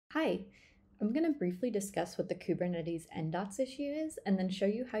Hi, I'm going to briefly discuss what the Kubernetes ndots issue is and then show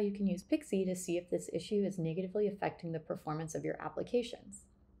you how you can use Pixie to see if this issue is negatively affecting the performance of your applications.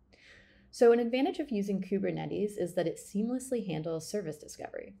 So an advantage of using Kubernetes is that it seamlessly handles service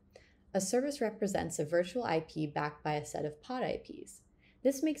discovery. A service represents a virtual IP backed by a set of pod IPs.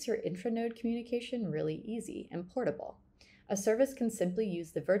 This makes your intranode communication really easy and portable. A service can simply use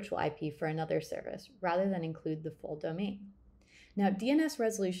the virtual IP for another service rather than include the full domain. Now, DNS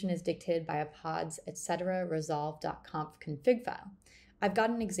resolution is dictated by a pods etc. resolve.conf config file. I've got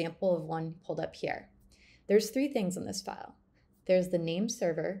an example of one pulled up here. There's three things in this file. There's the name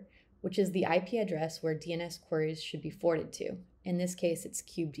server, which is the IP address where DNS queries should be forwarded to. In this case, it's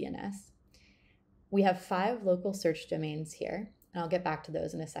kubedns. We have 5 local search domains here, and I'll get back to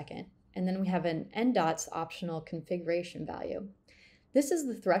those in a second. And then we have an ndots optional configuration value. This is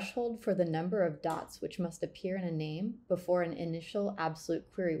the threshold for the number of dots which must appear in a name before an initial absolute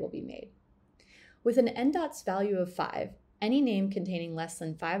query will be made. With an ndots value of 5, any name containing less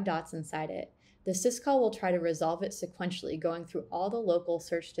than 5 dots inside it, the syscall will try to resolve it sequentially, going through all the local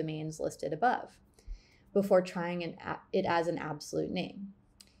search domains listed above, before trying it as an absolute name.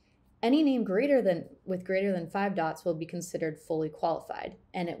 Any name with greater than 5 dots will be considered fully qualified,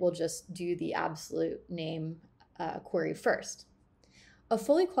 and it will just do the absolute name query first. A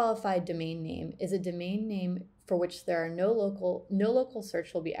fully qualified domain name is a domain name for which there are no local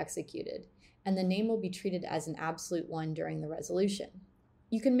search will be executed, and the name will be treated as an absolute one during the resolution.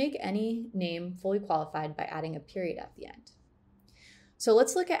 You can make any name fully qualified by adding a period at the end. So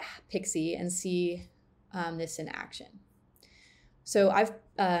let's look at Pixie and see this in action. So I've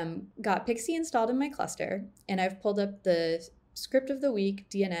got Pixie installed in my cluster, and I've pulled up the script of the week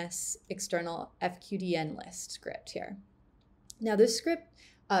DNS external fqdn list script here. Now this script,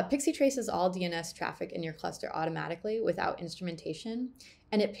 Pixie traces all DNS traffic in your cluster automatically without instrumentation,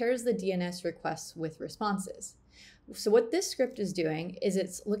 and it pairs the DNS requests with responses. So what this script is doing is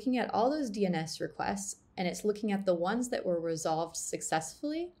it's looking at all those DNS requests, and it's looking at the ones that were resolved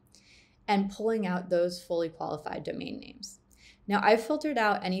successfully and pulling out those fully qualified domain names. Now I've filtered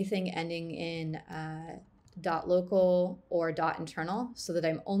out anything ending in .local or .internal so that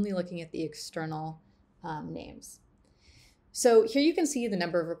I'm only looking at the external names. So here you can see the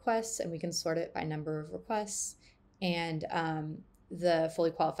number of requests, and we can sort it by number of requests and the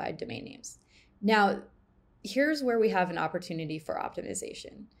fully qualified domain names. Now, here's where we have an opportunity for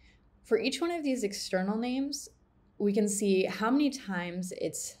optimization. For each one of these external names, we can see how many times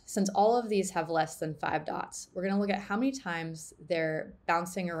since all of these have less than 5 dots, we're going to look at how many times they're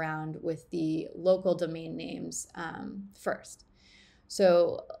bouncing around with the local domain names first.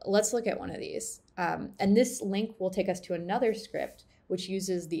 So let's look at one of these. And this link will take us to another script, which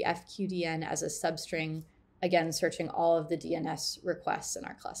uses the fqdn as a substring, again, searching all of the DNS requests in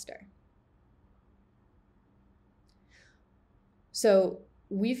our cluster. So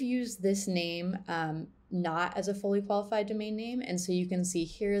we've used this name not as a fully qualified domain name. And so you can see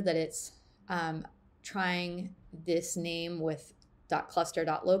here that it's trying this name with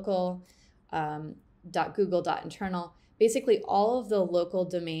 .cluster.local, .google.internal, basically all of the local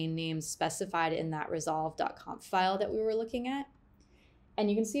domain names specified in that resolve.conf file that we were looking at. And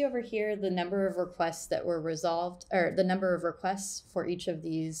you can see over here the number of requests that were resolved, or the number of requests for each of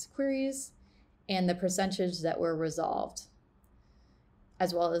these queries, and the percentage that were resolved,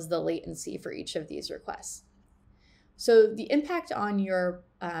 as well as the latency for each of these requests. So the impact on your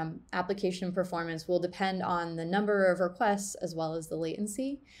application performance will depend on the number of requests as well as the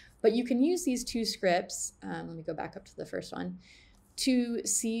latency. But you can use these two scripts, let me go back up to the first one, to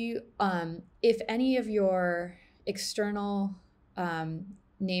see if any of your external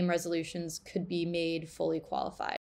name resolutions could be made fully qualified.